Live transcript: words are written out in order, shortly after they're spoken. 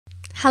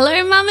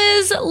Hello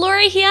mamas,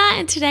 Laura here,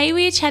 and today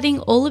we are chatting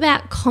all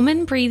about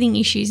common breathing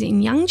issues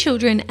in young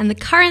children and the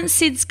current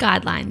SIDS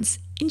guidelines.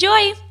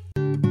 Enjoy!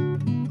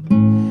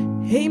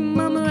 Hey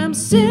mama, I'm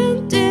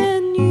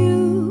sending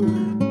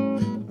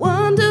you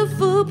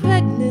wonderful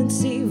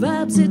pregnancy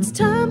vibes. It's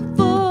time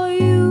for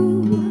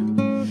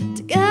you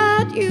to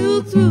guide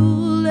you through.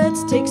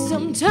 Let's take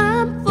some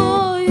time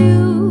for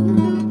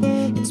you.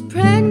 It's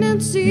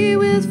Pregnancy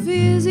with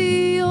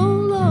Physio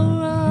Laura.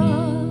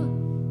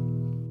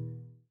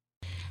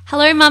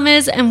 Hello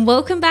mamas, and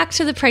welcome back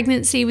to the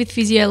Pregnancy with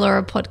Physio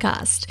Laura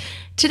podcast.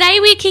 Today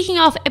we're kicking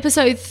off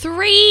episode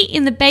 3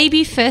 in the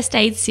Baby First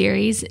Aid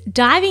series,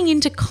 diving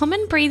into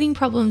common breathing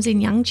problems in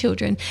young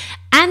children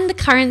and the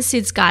current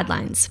SIDS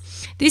guidelines.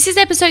 This is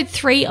episode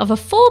 3 of a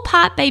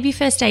 4-part Baby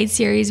First Aid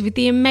series with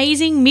the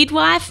amazing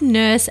midwife,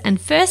 nurse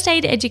and first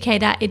aid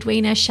educator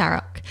Edwina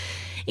Sharrock.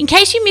 In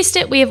case you missed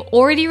it, we have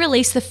already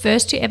released the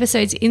first 2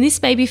 episodes in this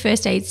Baby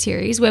First Aid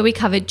series where we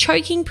covered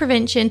choking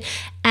prevention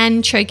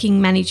and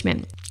choking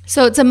management.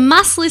 So it's a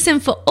must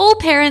listen for all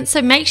parents,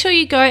 so make sure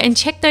you go and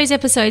check those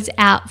episodes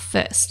out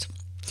first.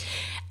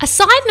 A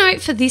side note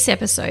for this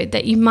episode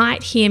that you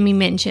might hear me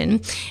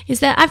mention is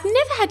that I've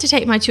never had to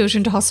take my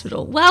children to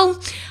hospital.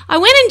 Well, I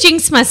went and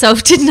jinxed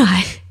myself, didn't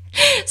I?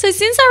 So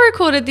since I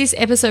recorded this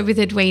episode with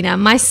Edwina,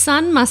 my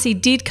son Mussy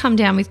did come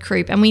down with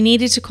croup and we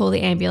needed to call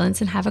the ambulance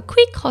and have a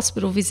quick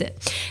hospital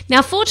visit.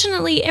 Now,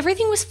 fortunately,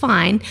 everything was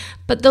fine,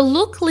 but the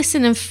look,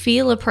 listen and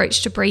feel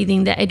approach to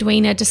breathing that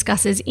Edwina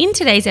discusses in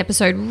today's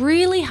episode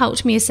really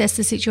helped me assess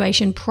the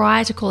situation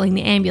prior to calling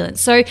the ambulance.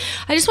 So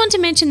I just want to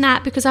mention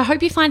that because I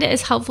hope you find it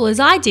as helpful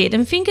as I did,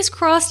 and fingers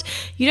crossed,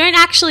 you don't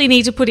actually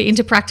need to put it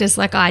into practice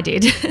like I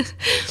did.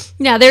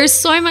 Now, there is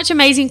so much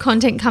amazing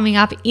content coming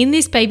up in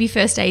this Baby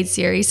First Aid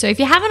series, so if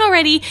you haven't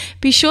already,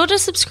 be sure to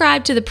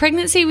subscribe to the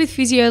Pregnancy with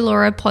Physio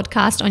Laura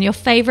podcast on your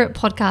favorite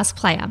podcast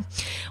player.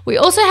 We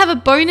also have a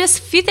bonus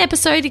 5th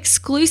episode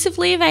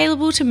exclusively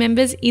available to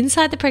members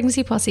inside the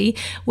Pregnancy Posse,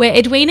 where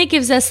Edwina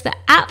gives us the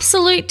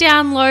absolute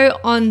down low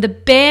on the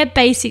bare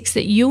basics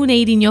that you'll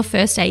need in your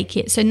first aid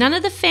kit. So none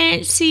of the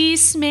fancy,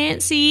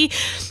 smancy,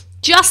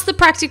 just the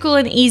practical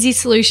and easy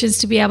solutions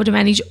to be able to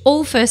manage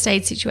all first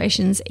aid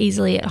situations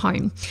easily at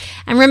home.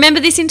 And remember,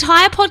 this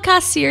entire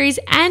podcast series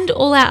and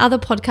all our other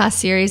podcast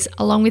series,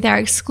 along with our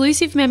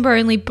exclusive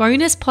member-only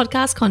bonus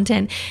podcast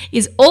content,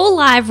 is all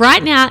live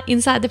right now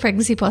inside the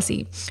Pregnancy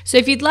Posse. So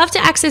if you'd love to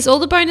access all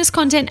the bonus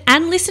content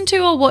and listen to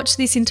or watch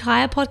this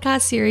entire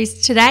podcast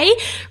series today,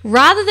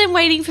 rather than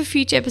waiting for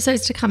future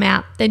episodes to come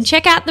out, then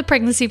check out the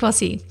Pregnancy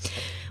Posse.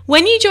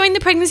 When you join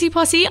the Pregnancy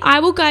Posse, I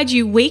will guide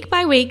you week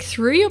by week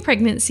through your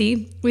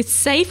pregnancy with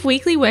safe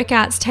weekly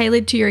workouts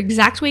tailored to your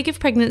exact week of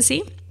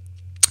pregnancy.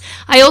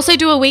 I also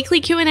do a weekly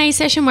Q&A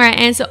session where I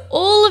answer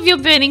all of your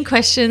burning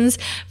questions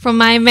from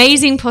my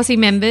amazing Posse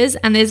members,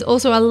 and there's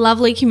also a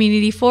lovely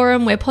community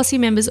forum where Posse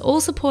members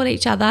all support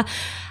each other,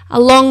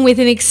 along with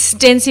an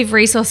extensive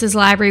resources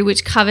library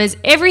which covers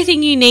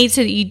everything you need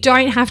so that you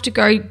don't have to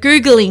go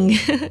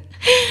Googling.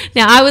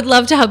 Now, I would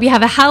love to help you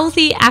have a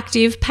healthy,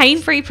 active,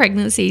 pain-free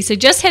pregnancy, so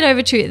just head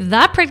over to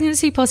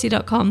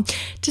thepregnancyposse.com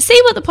to see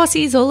what the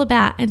Posse is all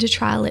about and to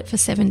trial it for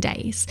 7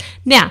 days.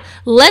 Now,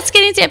 let's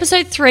get into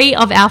episode 3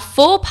 of our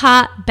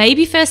 4-part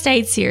Baby First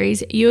Aid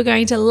series. You are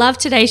going to love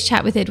today's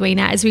chat with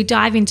Edwina as we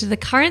dive into the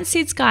current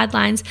SIDS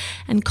guidelines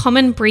and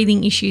common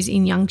breathing issues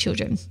in young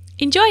children.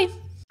 Enjoy!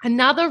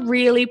 Another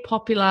really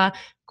popular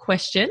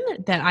question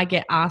that I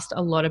get asked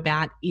a lot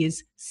about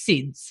is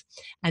SIDS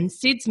and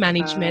SIDS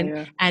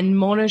management and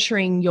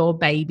monitoring your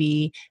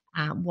baby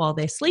while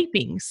they're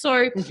sleeping.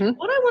 So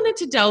what I wanted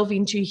to delve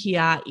into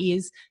here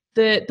is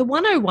the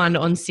 101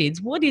 on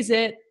SIDS. What is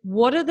it?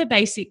 What are the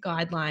basic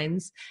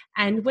guidelines?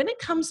 And when it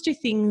comes to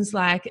things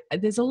like,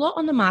 there's a lot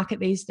on the market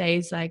these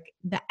days, like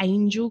the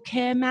Angel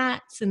Care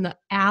mats and the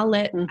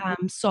Owlet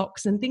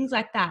socks and things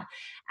like that.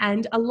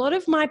 And a lot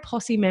of my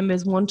Posse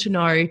members want to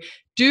know,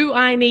 do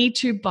I need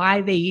to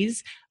buy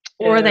these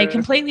or are they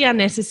completely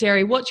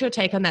unnecessary? What's your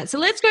take on that? So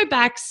let's go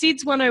back,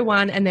 SIDS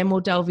 101, and then we'll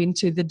delve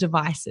into the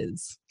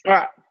devices. All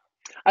right.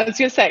 I was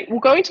going to say, we'll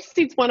go into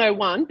SIDS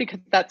 101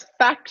 because that's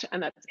fact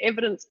and that's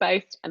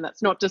evidence-based and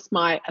that's not just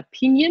my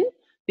opinion,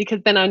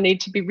 because then I need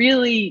to be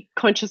really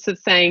conscious of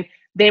saying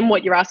then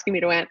what you're asking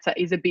me to answer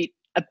is a bit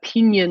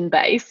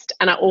opinion-based,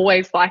 and I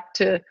always like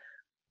to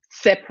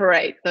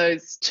separate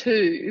those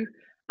two.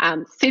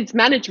 SIDS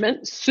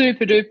management,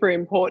 super duper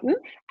important,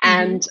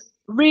 and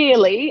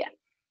really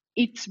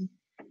it's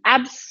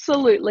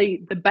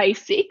absolutely the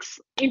basics.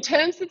 In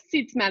terms of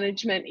SIDS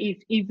management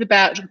is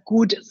about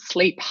good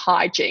sleep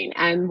hygiene.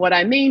 And what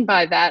I mean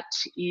by that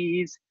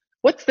is,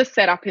 what's the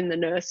setup in the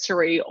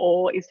nursery,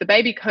 or is the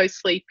baby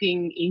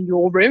co-sleeping in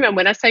your room? And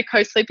when I say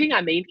co-sleeping,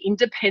 I mean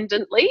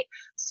independently.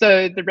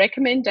 So the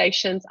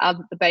recommendations are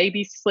that the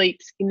baby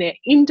sleeps in their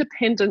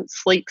independent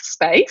sleep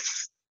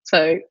space.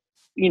 So,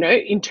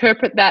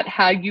 interpret that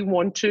how you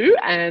want to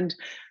and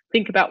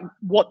think about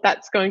what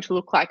that's going to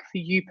look like for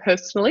you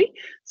personally.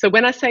 So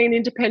when I say an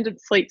independent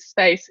sleep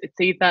space, it's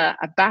either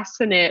a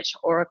bassinet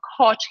or a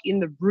cot in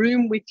the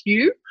room with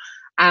you.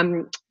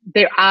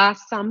 There are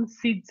some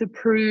SIDS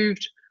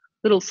approved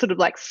little sort of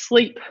like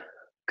sleep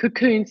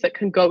cocoons that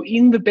can go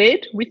in the bed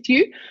with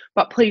you,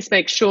 but please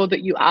make sure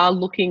that you are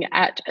looking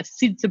at a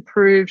SIDS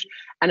approved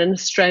and an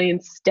Australian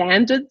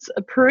standards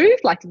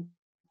approved. Like,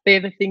 they're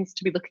the things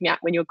to be looking at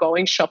when you're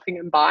going shopping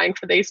and buying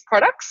for these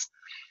products.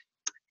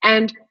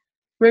 And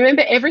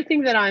remember,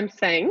 everything that I'm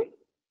saying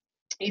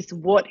is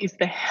what is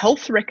the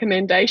health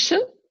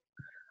recommendation.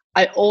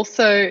 I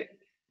also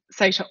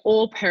say to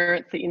all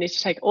parents that you need to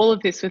take all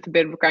of this with a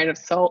bit of a grain of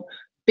salt,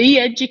 be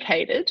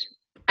educated,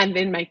 and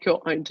then make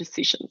your own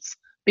decisions.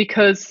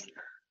 Because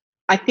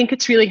I think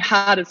it's really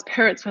hard as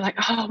parents. We're like,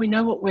 oh, we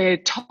know what we're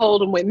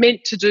told and we're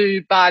meant to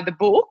do by the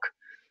book,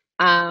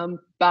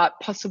 but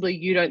possibly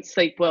you don't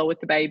sleep well with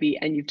the baby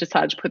and you've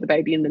decided to put the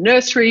baby in the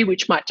nursery,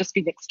 which might just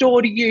be next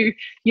door to you.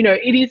 You know,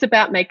 it is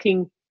about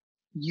making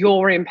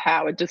your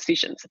empowered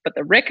decisions. But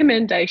the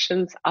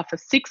recommendations are for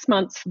 6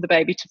 months for the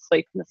baby to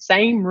sleep in the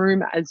same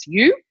room as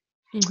you,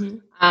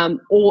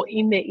 or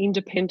in their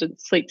independent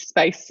sleep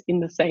space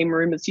in the same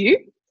room as you,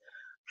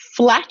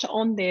 flat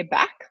on their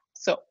back.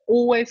 So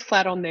always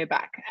flat on their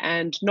back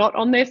and not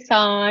on their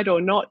side,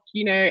 or not,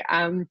 you know,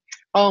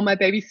 oh, my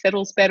baby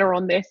settles better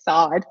on their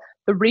side.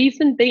 The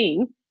reason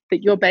being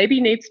that your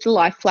baby needs to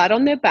lie flat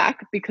on their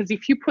back, because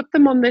if you put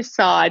them on their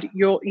side,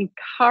 you're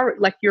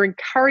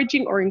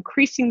encouraging or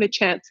increasing the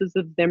chances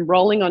of them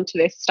rolling onto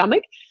their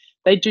stomach.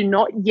 They do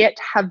not yet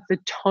have the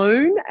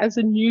tone as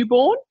a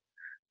newborn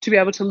to be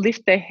able to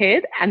lift their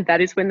head, and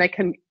that is when they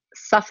can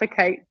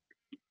suffocate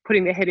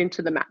putting their head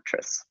into the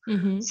mattress.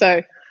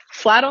 So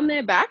flat on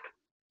their back,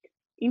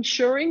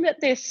 ensuring that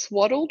they're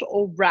swaddled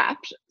or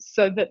wrapped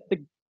so that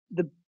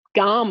the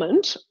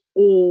garment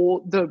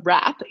or the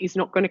wrap is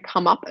not going to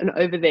come up and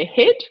over their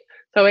head.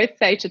 So I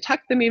say to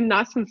tuck them in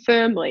nice and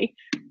firmly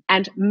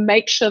and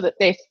make sure that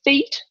their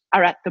feet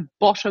are at the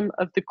bottom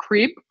of the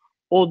crib,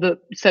 or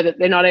so that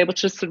they're not able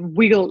to sort of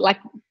wiggle. Like,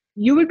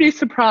 you would be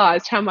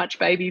surprised how much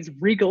babies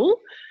wriggle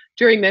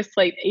during their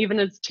sleep, even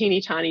as teeny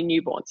tiny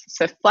newborns.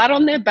 So flat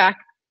on their back,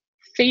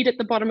 feet at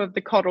the bottom of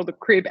the cot or the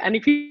crib. And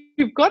if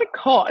you've got a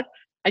cot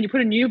and you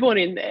put a newborn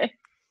in there,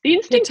 the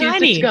instinct is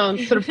just to go and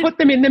sort of put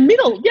them in the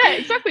middle. Yeah,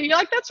 exactly. You're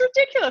like, that's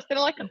ridiculous. They're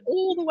like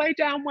all the way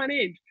down one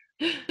end.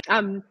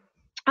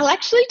 I'll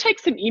actually take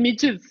some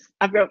images.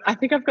 I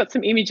think I've got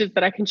some images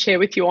that I can share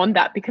with you on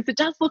that, because it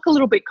does look a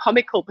little bit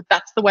comical, but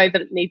that's the way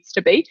that it needs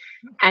to be.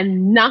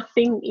 And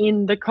nothing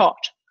in the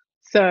cot.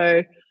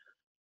 So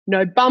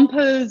no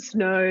bumpers,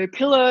 no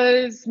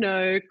pillows,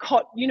 no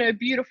cot, you know,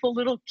 beautiful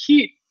little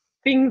cute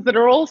things that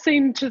are all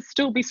seem to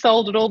still be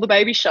sold at all the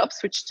baby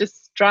shops, which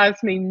just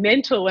drives me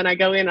mental when I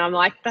go in. I'm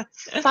like,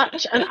 that's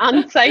such an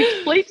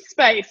unsafe sleep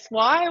space.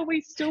 Why are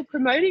we still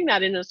promoting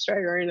that in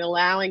Australia and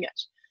allowing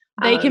it?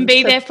 They can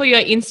be there for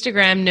your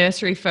Instagram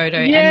nursery photo,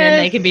 and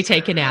then they can be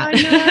taken out.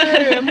 I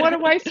know, and what a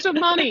waste of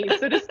money.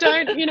 So just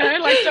don't, you know,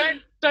 like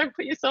don't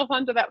put yourself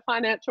under that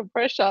financial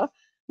pressure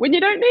when you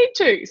don't need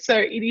to. So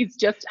it is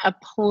just a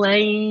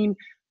plain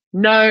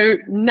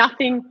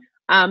nothing.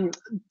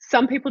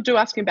 Some people do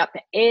ask me about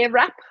the air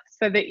wrap.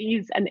 So there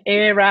is an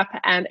air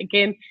wrap, and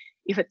again,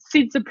 if it's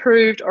SIDS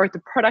approved or if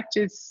the product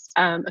is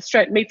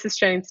meets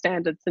Australian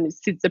standards and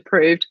is SIDS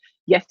approved,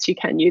 yes, you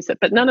can use it,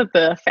 but none of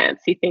the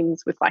fancy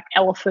things with like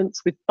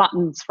elephants with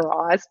buttons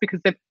for eyes, because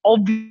they've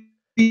obviously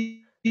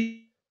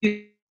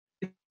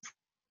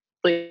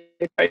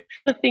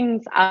the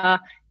things are,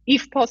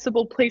 if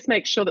possible, please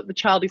make sure that the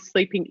child is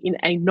sleeping in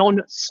a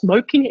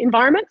non-smoking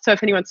environment. So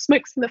if anyone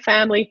smokes in the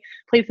family,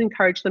 please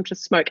encourage them to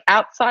smoke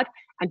outside,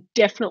 and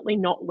definitely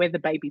not where the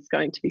baby's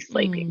going to be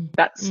sleeping.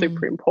 That's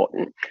super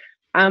important.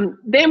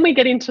 Then we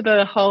get into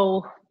the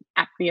whole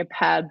apnea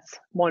pads,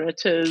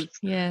 monitors.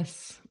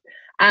 Yes.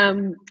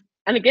 And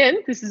again,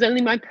 this is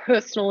only my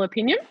personal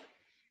opinion.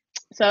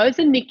 So I was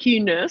a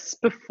NICU nurse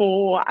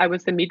before I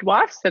was a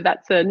midwife. So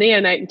that's a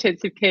neonate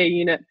intensive care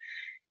unit.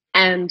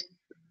 And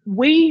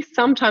we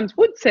sometimes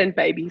would send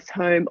babies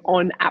home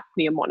on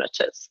apnea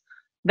monitors.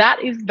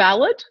 That is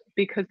valid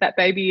because that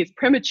baby is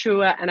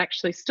premature and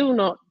actually still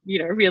not, you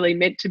know, really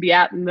meant to be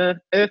out in the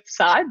earth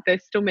side. They're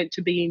still meant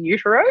to be in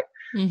utero.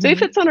 So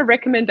if it's on a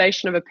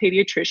recommendation of a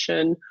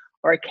pediatrician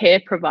or a care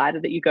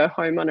provider that you go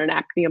home on an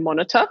apnea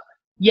monitor,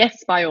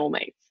 yes, by all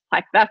means.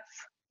 Like,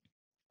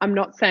 I'm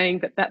not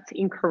saying that that's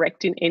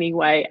incorrect in any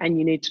way, and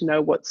you need to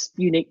know what's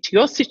unique to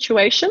your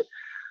situation.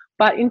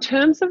 But in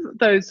terms of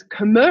those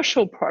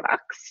commercial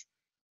products,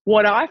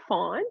 what I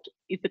find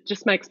is it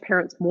just makes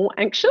parents more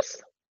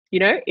anxious.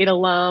 You know, it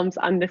alarms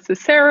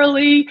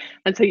unnecessarily.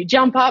 And so you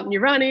jump up and you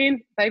run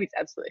in, baby's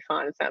absolutely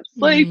fine and sound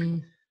asleep.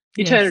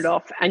 You turn it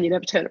off and you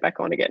never turn it back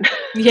on again.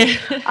 Yeah.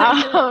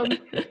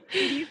 It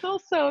is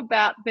also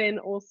about then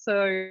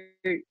also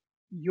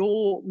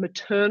your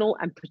maternal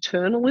and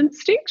paternal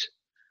instinct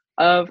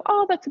of,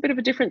 oh, that's a bit of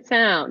a different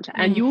sound.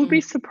 And you will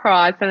be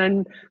surprised,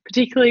 and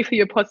particularly for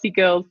your posse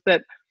girls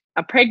that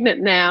are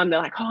pregnant now and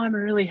they're like, oh, I'm a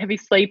really heavy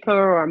sleeper,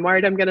 or I'm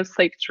worried I'm going to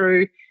sleep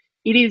through.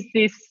 It is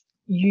this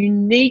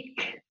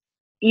unique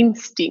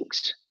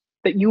instinct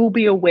that you will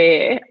be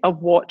aware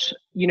of what,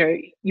 you know,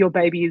 your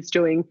baby is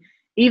doing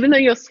even though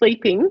you're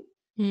sleeping,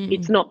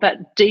 it's not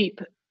that deep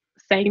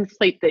same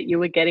sleep that you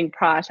were getting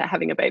prior to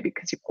having a baby,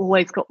 because you've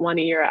always got one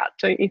ear out,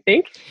 don't you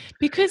think?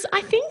 Because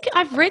I think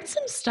I've read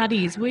some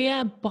studies. We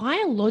are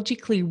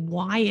biologically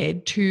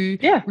wired to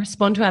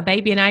respond to our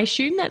baby, and I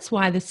assume that's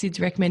why the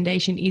SIDS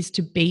recommendation is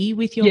to be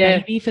with your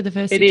baby for the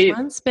first 6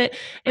 months. But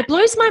it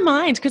blows my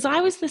mind, because I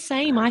was the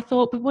same. I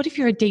thought, but what if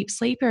you're a deep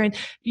sleeper and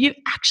you've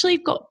actually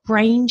got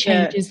brain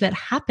changes that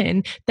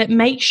happen that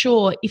make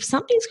sure if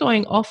something's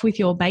going off with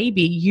your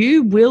baby,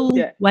 you will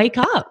wake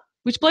up,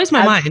 which blows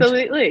my mind.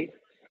 Absolutely.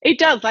 It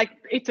does. Like,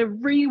 it's a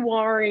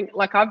rewiring.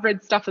 Like, I've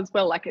read stuff as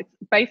well. Like, it's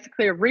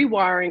basically a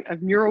rewiring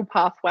of neural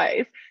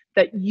pathways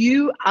that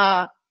you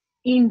are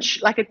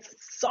like, it's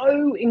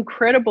so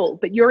incredible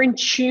that you're in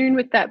tune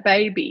with that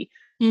baby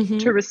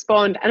to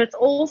respond. And it's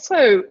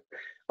also,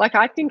 like,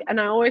 I think, and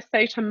I always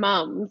say to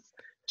mums,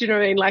 do you know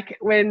what I mean? Like,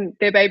 when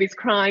their baby's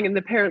crying and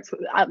the parents,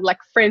 like,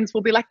 friends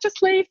will be like,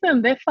 just leave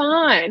them, they're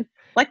fine.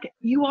 Like,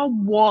 you are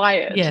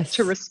wired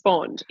to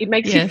respond. It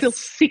makes you feel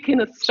sick in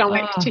the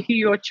stomach to hear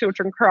your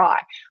children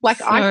cry. Like,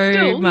 so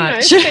I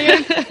still,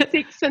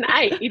 see 6 and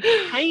 8.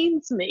 It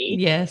pains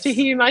me to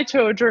hear my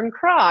children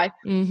cry.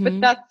 But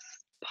that's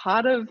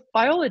part of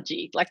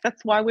biology. Like,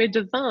 that's why we're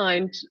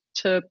designed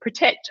to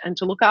protect and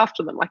to look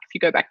after them. Like, if you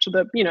go back to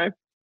the,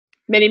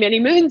 many, many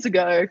moons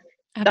ago,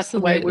 that's the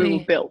way we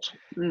were built.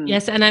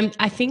 Yes, and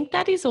I think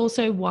that is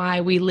also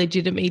why we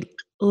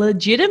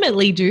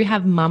legitimately do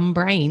have mum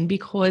brain,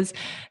 because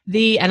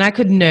and I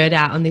could nerd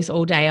out on this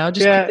all day. I'll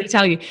just quickly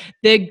tell you,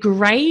 the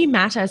grey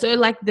matter, so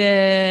like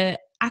the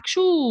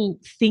actual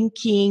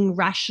thinking,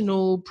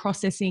 rational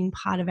processing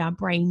part of our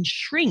brain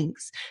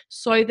shrinks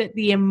so that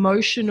the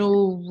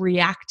emotional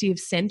reactive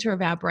center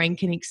of our brain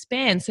can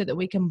expand so that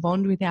we can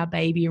bond with our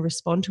baby and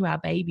respond to our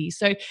baby.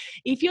 So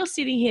if you're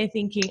sitting here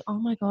thinking, oh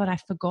my God, I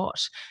forgot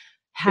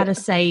how to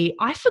say,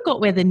 I forgot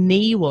where the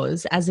knee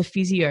was as a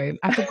physio.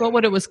 I forgot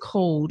what it was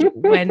called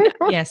when,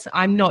 yes,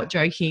 I'm not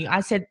joking. I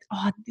said,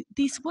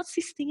 what's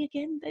this thing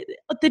again?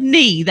 The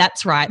knee.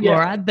 That's right,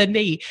 Laura, the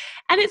knee.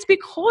 And it's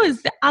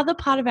because the other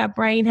part of our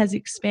brain has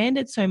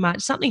expanded so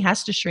much. Something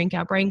has to shrink.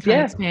 Our brain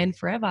can't expand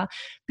forever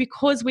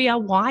because we are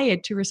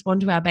wired to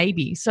respond to our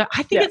baby. So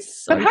I think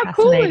it's so how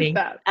fascinating.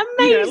 Cool is that?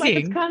 Amazing. Like,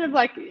 it's kind of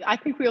like, I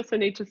think we also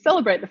need to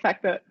celebrate the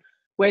fact that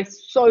we're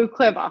so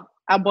clever.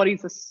 Our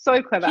bodies are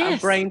so clever. Our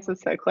brains are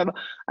so clever.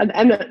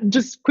 And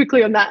just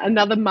quickly on that,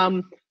 another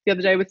mum the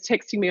other day was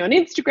texting me on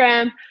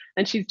Instagram,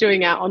 and she's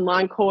doing our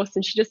online course,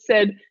 and she just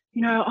said,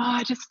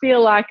 I just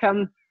feel like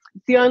it's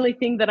the only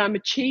thing that I'm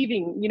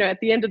achieving.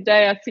 At the end of the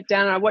day, I sit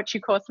down and I watch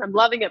your course and I'm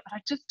loving it, but I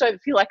just don't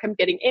feel like I'm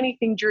getting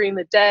anything during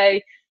the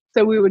day.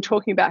 So we were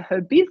talking about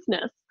her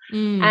business.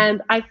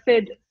 And I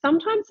said,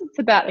 sometimes it's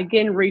about,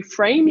 again,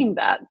 reframing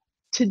that.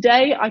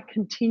 Today, I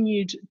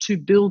continued to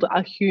build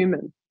a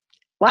human.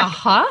 Like,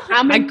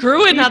 I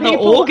grew another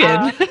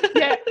organ.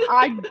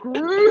 I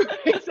grew,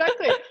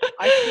 exactly.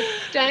 I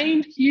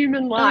sustained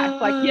human life.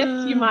 Like,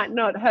 yes, you might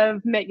not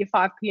have met your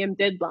 5 p.m.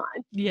 deadline.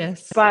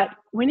 Yes. But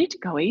we need to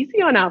go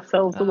easy on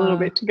ourselves a little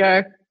bit to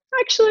go,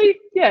 actually,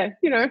 that's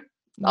right.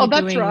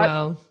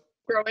 Well.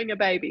 Growing a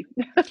baby.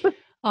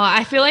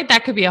 I feel like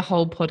that could be a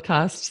whole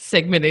podcast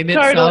segment in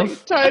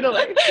itself.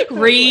 Totally.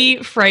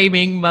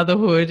 Reframing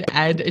motherhood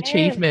and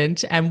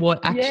achievement and what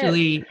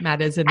actually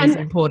matters and is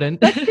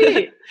important. That's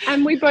it.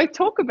 And we both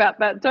talk about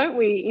that, don't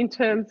we, in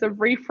terms of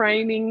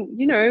reframing,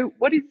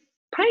 what is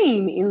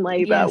pain in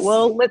labour? Yes.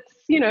 Well, let's,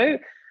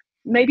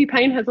 maybe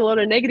pain has a lot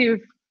of negative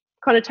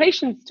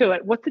connotations to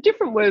it. What's a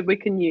different word we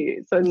can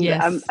use?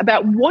 And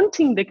about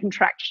wanting the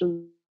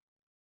contraction.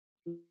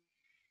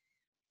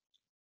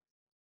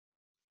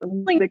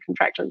 The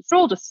contractions,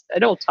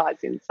 it all ties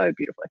in so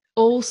beautifully.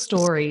 All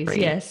stories,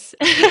 yes.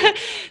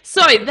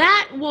 So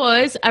that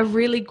was a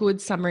really good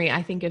summary,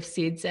 I think, of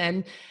SIDS.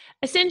 And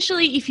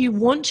essentially, if you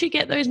want to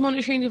get those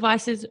monitoring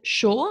devices,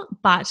 sure,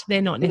 but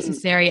they're not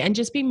necessary. And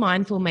just be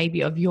mindful maybe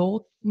of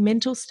your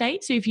mental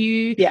state. So if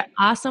you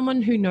are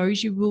someone who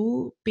knows you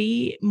will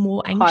be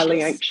more anxious,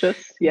 highly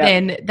anxious,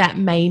 then that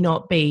may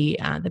not be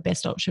the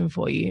best option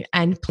for you.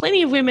 And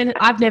plenty of women,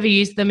 I've never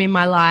used them in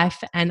my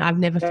life, and I've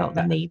never felt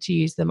the need to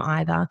use them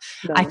either.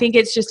 No. I think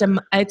it's just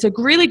it's a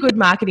really good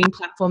marketing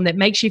platform that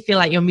makes you feel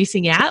like you're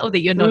missing out or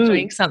that you're not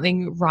doing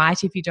something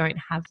right if you don't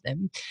have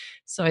them.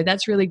 So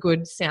that's really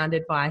good sound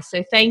advice.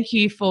 So thank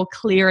you for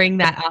clearing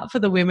that up for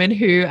the women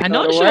who are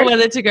not sure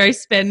whether to go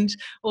spend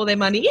all their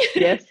money.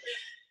 Yes.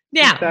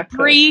 Now,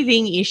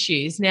 breathing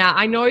issues. Now,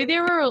 I know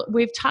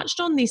we've touched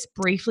on this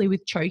briefly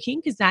with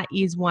choking, because that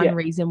is one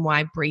reason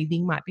why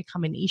breathing might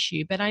become an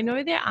issue. But I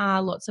know there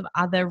are lots of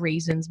other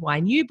reasons why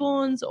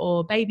newborns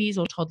or babies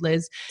or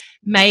toddlers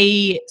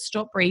may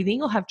stop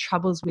breathing or have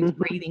troubles with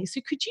breathing. So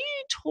could you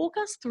talk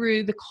us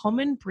through the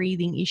common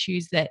breathing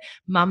issues that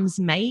mums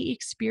may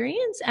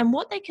experience and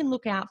what they can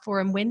look out for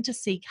and when to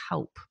seek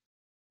help?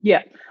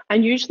 Yeah,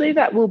 and usually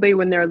that will be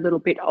when they're a little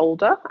bit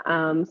older.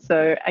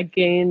 So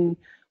again,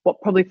 what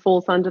probably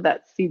falls under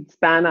that SIDS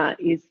banner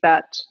is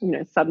that,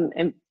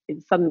 sudden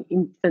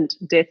infant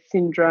death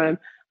syndrome,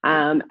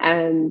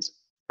 and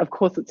of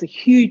course, it's a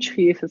huge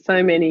fear for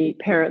so many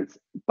parents,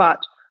 but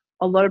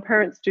a lot of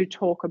parents do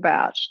talk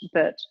about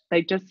that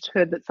they just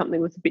heard that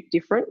something was a bit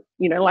different,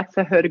 like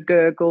they heard a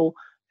gurgle,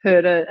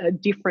 heard a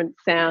different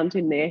sound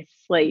in their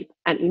sleep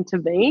and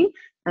intervene.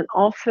 And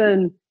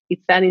often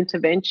it's that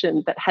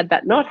intervention that, had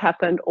that not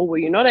happened, or were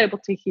you not able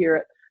to hear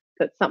it,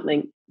 that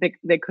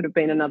there could have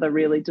been another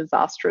really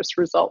disastrous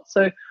result.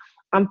 So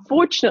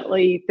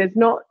unfortunately, there's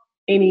not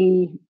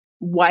any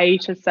way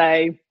to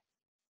say,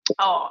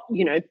 oh,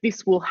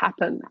 this will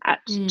happen at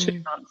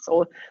 2 months,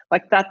 or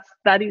like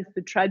that is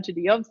the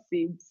tragedy of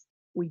SIDS.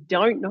 We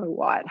don't know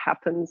why it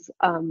happens.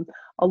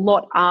 A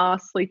lot are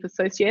sleep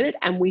associated,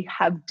 and we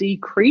have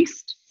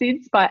decreased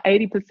SIDS by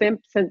 80%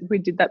 since we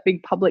did that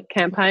big public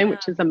campaign,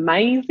 which is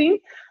amazing.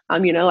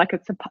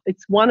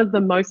 It's one of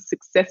the most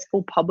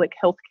successful public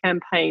health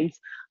campaigns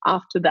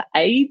after the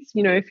AIDS.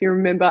 If you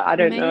remember, I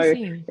don't know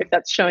if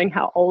that's showing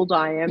how old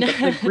I am, but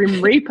the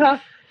Grim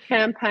Reaper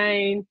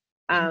campaign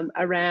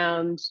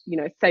around,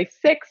 safe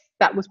sex,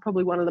 that was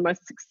probably one of the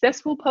most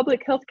successful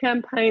public health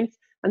campaigns.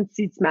 And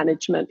SIDS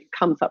management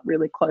comes up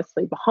really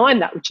closely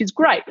behind that, which is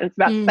great. And it's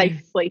about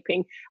safe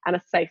sleeping and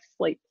a safe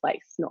sleep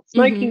place, not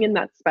smoking in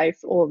that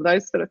space, all of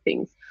those sort of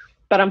things.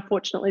 But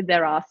unfortunately,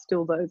 there are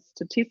still those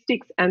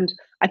statistics. And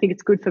I think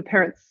it's good for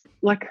parents.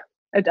 Like,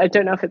 I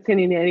don't know if it's in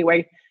any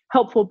way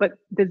helpful, but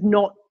there's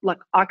not,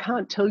 I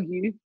can't tell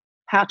you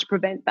how to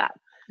prevent that.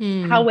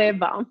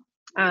 However,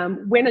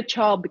 when a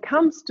child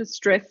becomes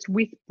distressed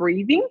with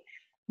breathing,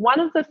 one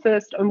of the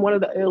first and one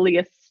of the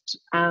earliest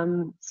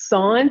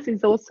signs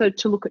is also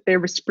to look at their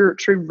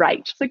respiratory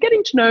rate. So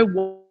getting to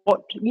know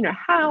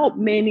how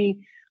many,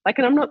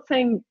 and I'm not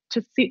saying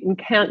to sit and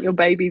count your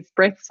baby's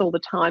breaths all the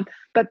time,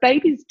 but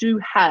babies do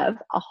have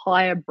a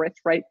higher breath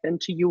rate than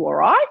to you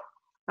or I.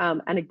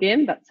 And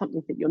again, that's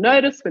something that you'll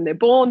notice when they're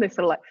born. They're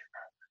sort of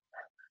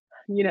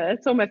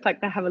it's almost like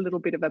they have a little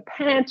bit of a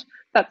pant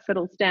that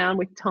settles down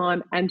with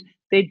time, and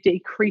they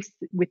decrease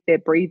with their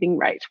breathing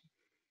rate.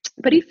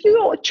 But if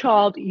your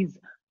child is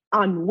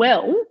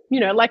unwell,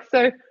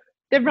 so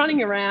they're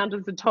running around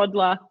as a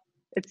toddler,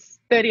 it's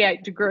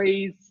 38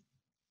 degrees,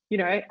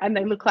 and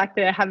they look like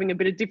they're having a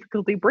bit of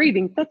difficulty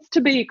breathing, that's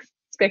to be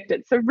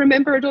expected. So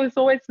remember, it is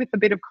always with a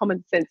bit of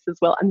common sense as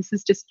well. And this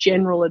is just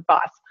general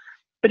advice.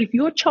 But if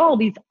your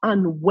child is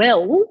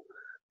unwell,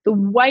 the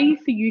way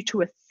for you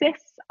to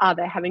assess are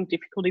they having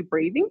difficulty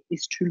breathing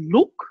is to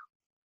look,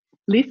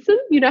 listen,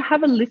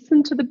 have a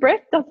listen to the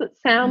breath. Does it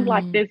sound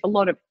like there's a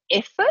lot of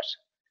effort?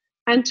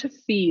 And to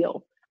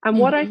feel. And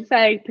what I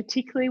say,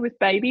 particularly with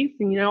babies,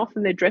 and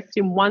often they're dressed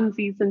in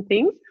onesies and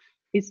things,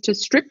 is to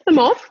strip them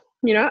off,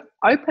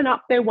 open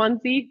up their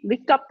onesie,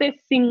 lift up their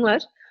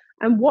singlet,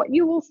 and what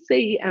you will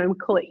see, and we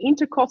call it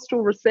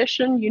intercostal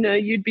recession,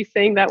 you'd be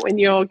seeing that when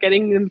you're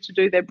getting them to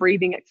do their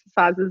breathing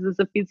exercises as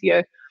a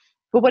physio.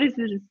 But what is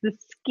it is the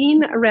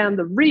skin around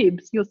the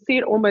ribs, you'll see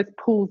it almost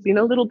pulls in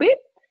a little bit,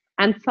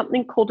 and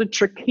something called a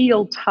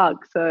tracheal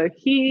tug. So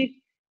here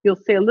you'll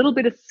see a little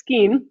bit of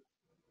skin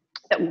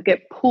that will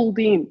get pulled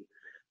in.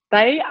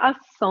 They are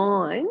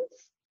signs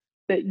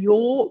that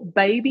your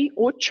baby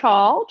or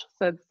child,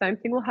 so the same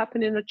thing will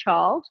happen in a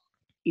child,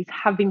 is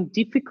having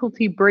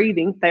difficulty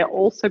breathing. They are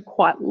also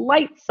quite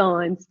late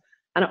signs.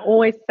 And I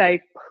always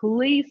say,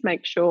 please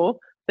make sure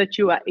that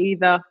you are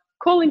either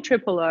calling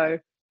 000,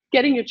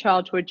 getting your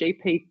child to a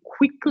GP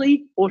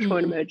quickly, or to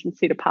an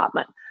emergency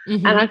department.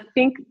 And I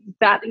think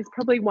that is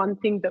probably one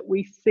thing that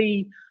we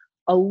see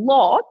a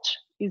lot,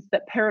 is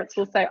that parents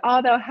will say,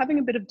 oh, they were having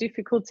a bit of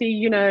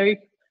difficulty,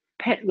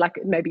 like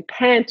maybe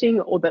panting,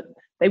 or that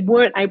they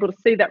weren't able to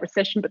see that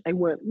recession, but they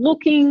weren't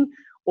looking,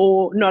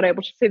 or not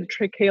able to see the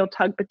tracheal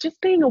tug. But just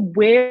being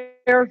aware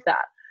of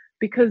that,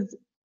 because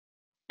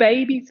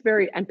babies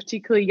and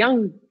particularly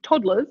young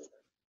toddlers,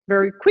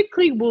 very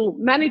quickly will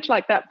manage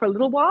like that for a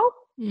little while,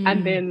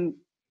 and then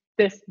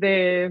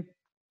their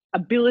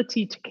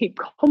ability to keep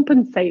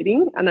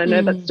compensating, and I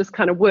know that's just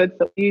kind of words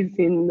that we use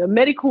in the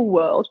medical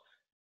world,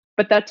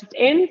 but that just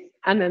ends,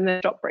 and then they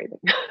stop breathing.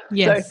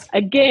 Yes. So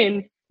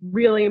again,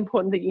 really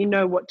important that you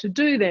know what to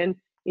do then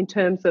in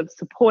terms of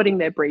supporting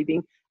their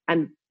breathing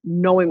and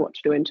knowing what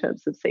to do in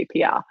terms of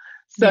CPR.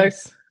 So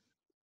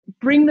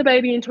bring the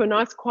baby into a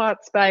nice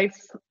quiet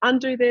space,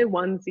 undo their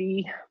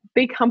onesie,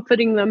 be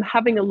comforting them,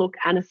 having a look,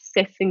 and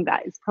assessing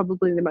that is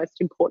probably the most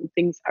important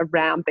things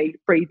around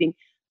breathing.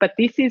 But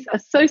this is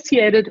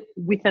associated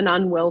with an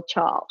unwell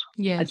child.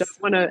 Yes. I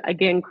don't want to,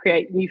 again,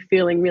 create you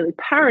feeling really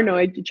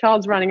paranoid. Your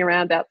child's running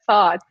around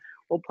outside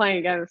or playing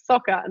a game of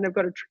soccer and they've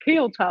got a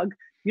tracheal tug.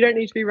 You don't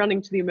need to be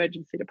running to the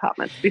emergency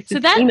department. So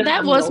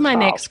that was my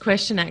next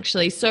question,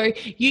 actually. So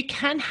you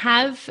can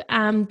have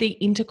the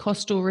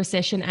intercostal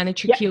recession and a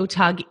tracheal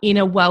tug in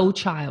a well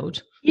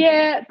child.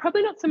 Yeah,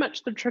 probably not so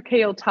much the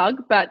tracheal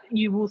tug, but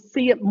you will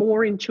see it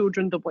more in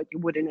children than what you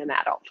would in an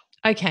adult.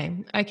 Okay.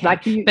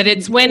 But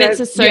it's when it's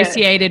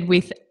associated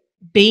with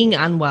being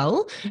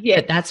unwell,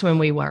 but that's when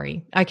we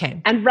worry.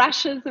 Okay. And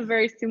rashes are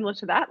very similar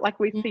to that. Like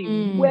we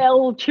see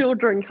well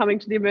children coming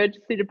to the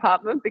emergency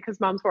department because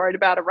mum's worried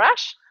about a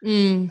rash.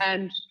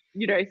 And,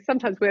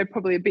 sometimes we're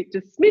probably a bit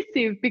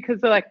dismissive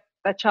because they're like,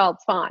 that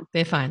child's fine.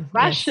 They're fine.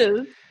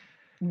 Rashes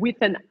with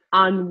an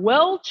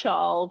unwell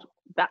child,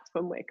 that's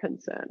when we're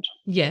concerned.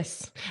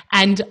 Yes.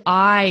 And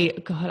I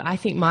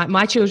think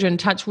my children,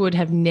 touch wood,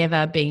 have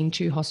never been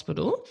to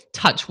hospital.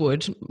 Touch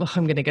wood. Oh,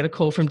 I'm going to get a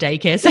call from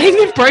daycare saying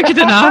they've broken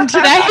an arm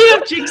today.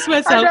 I've jinxed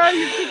myself.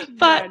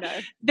 But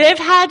they've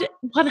had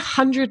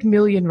 100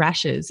 million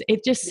rashes.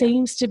 It just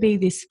seems to be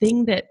this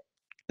thing that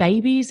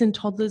babies and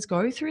toddlers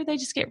go through. They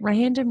just get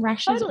random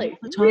rashes all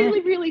the time.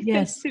 Really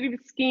sensitive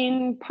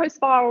skin,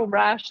 post-viral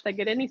rash. They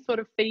get any sort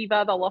of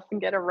fever, they'll often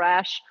get a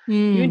rash.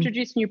 You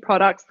introduce new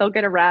products, they'll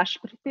get a rash.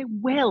 But if they're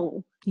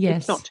well,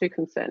 it's not too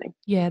concerning.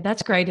 Yeah,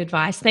 that's great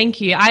advice.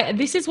 Thank you.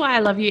 This is why I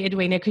love you,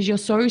 Edwina, because you're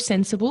so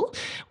sensible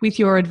with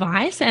your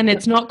advice, and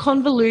it's not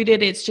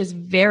convoluted. It's just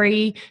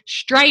very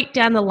straight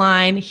down the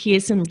line.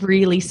 Here's some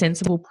really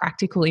sensible,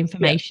 practical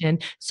information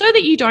so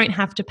that you don't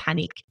have to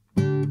panic.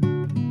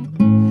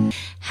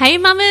 Hey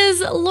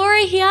mamas,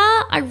 Laura here.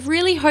 I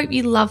really hope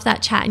you love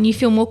that chat and you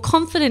feel more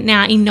confident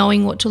now in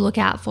knowing what to look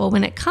out for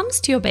when it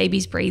comes to your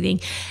baby's breathing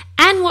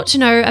and what to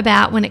know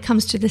about when it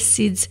comes to the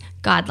SIDS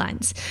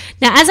guidelines.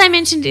 Now, as I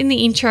mentioned in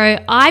the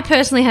intro, I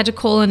personally had to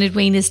call on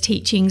Edwina's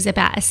teachings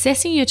about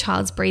assessing your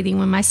child's breathing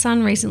when my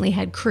son recently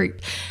had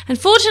croup.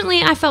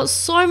 Unfortunately, I felt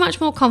so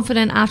much more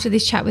confident after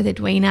this chat with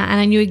Edwina,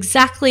 and I knew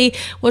exactly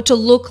what to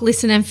look,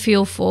 listen and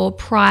feel for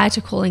prior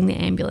to calling the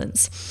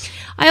ambulance.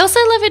 I also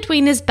love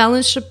Edwina's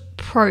balanced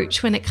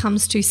approach when it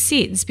comes to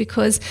SIDS,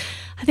 because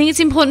I think it's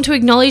important to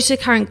acknowledge the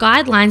current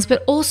guidelines,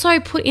 but also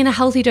put in a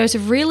healthy dose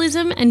of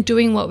realism and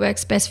doing what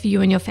works best for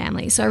you and your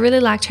family. So I really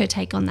liked her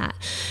take on that.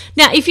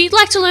 Now, if you'd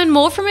like to learn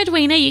more from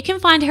Edwina, you can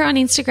find her on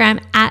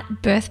Instagram at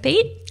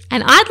BirthBeat.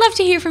 And I'd love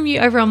to hear from you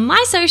over on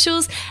my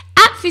socials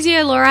at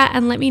PhysioLaura,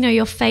 and let me know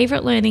your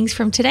favorite learnings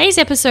from today's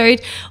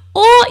episode,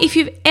 or if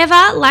you've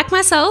ever, like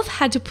myself,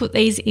 had to put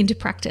these into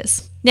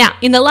practice. Now,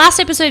 in the last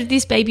episode of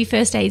this Baby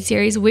First Aid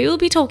series, we will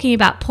be talking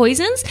about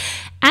poisons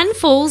and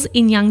falls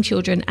in young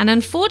children. And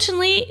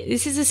unfortunately,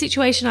 this is a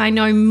situation I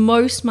know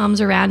most mums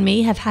around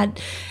me have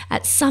had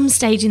at some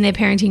stage in their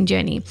parenting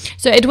journey.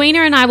 So Edwina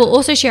and I will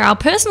also share our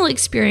personal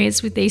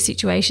experience with these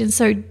situations.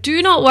 So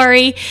do not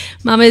worry,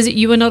 mamas,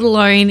 you are not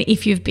alone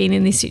if you've been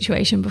in this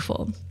situation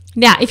before.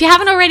 Now, if you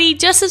haven't already,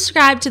 just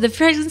subscribe to the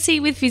Pregnancy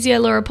with Physio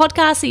Laura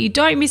podcast so you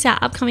don't miss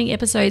out upcoming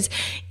episodes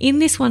in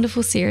this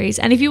wonderful series.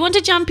 And if you want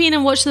to jump in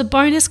and watch the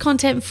bonus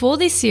content for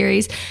this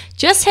series,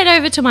 just head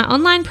over to my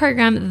online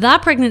program, The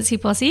Pregnancy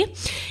Posse.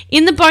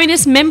 In the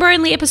bonus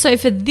member-only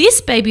episode for this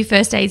Baby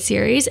First Aid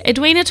series,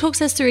 Edwina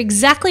talks us through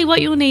exactly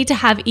what you'll need to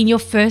have in your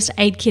first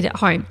aid kit at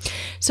home.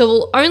 So it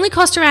will only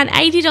cost around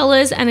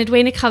 $80, and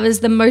Edwina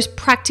covers the most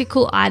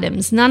practical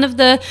items, none of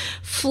the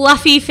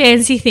fluffy,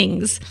 fancy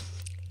things.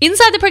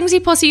 Inside the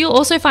Pregnancy Posse, you'll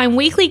also find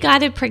weekly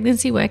guided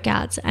pregnancy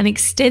workouts, an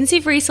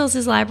extensive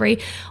resources library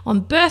on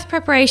birth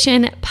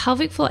preparation,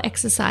 pelvic floor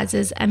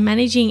exercises, and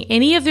managing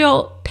any of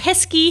your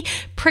pesky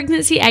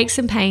pregnancy aches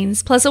and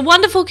pains, plus a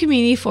wonderful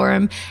community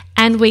forum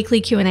and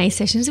weekly Q&A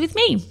sessions with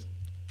me.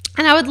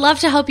 And I would love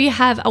to help you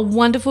have a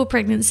wonderful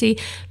pregnancy,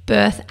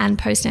 birth, and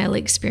postnatal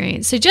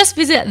experience. So just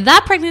visit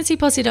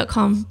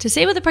thepregnancyposse.com to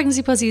see what the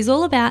Pregnancy Posse is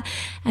all about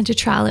and to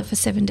trial it for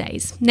 7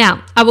 days.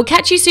 Now, I will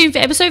catch you soon for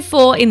episode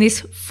 4 in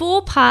this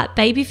 4-part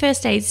Baby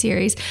First Aid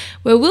series,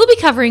 where we'll be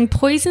covering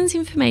poisons,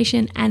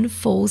 information, and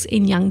falls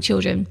in young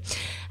children.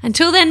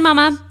 Until then,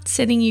 mama,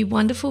 sending you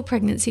wonderful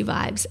pregnancy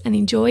vibes, and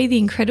enjoy the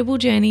incredible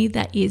journey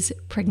that is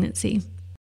pregnancy.